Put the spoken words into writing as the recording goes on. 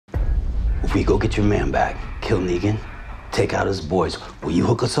If we go get your man back, kill Negan, take out his boys, will you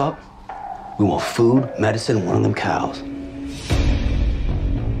hook us up? We want food, medicine, and one of them cows.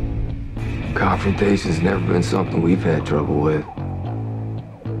 Confrontation's never been something we've had trouble with.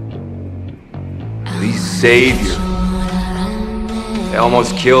 These savior. They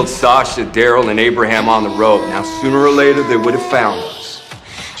almost killed Sasha, Daryl, and Abraham on the road. Now, sooner or later, they would have found us.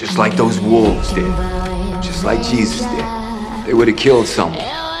 Just like those wolves did. Just like Jesus did. They would have killed someone.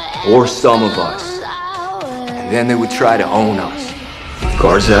 Or some of us. And then they would try to own us.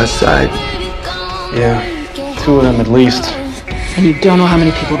 Cars outside. Yeah, 2 of them at least. And you don't know how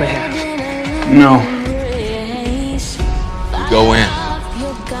many people they have? No. We go in.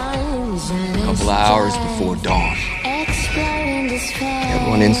 A couple of hours before dawn.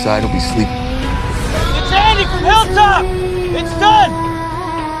 Everyone inside will be sleeping. It's Andy from Hilltop! It's done!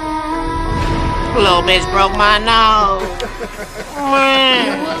 Little bitch broke my nose.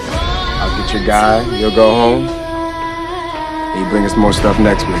 I'll get your guy, you'll go home. And you bring us more stuff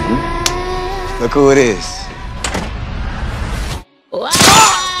next week, Look who it is. Wow.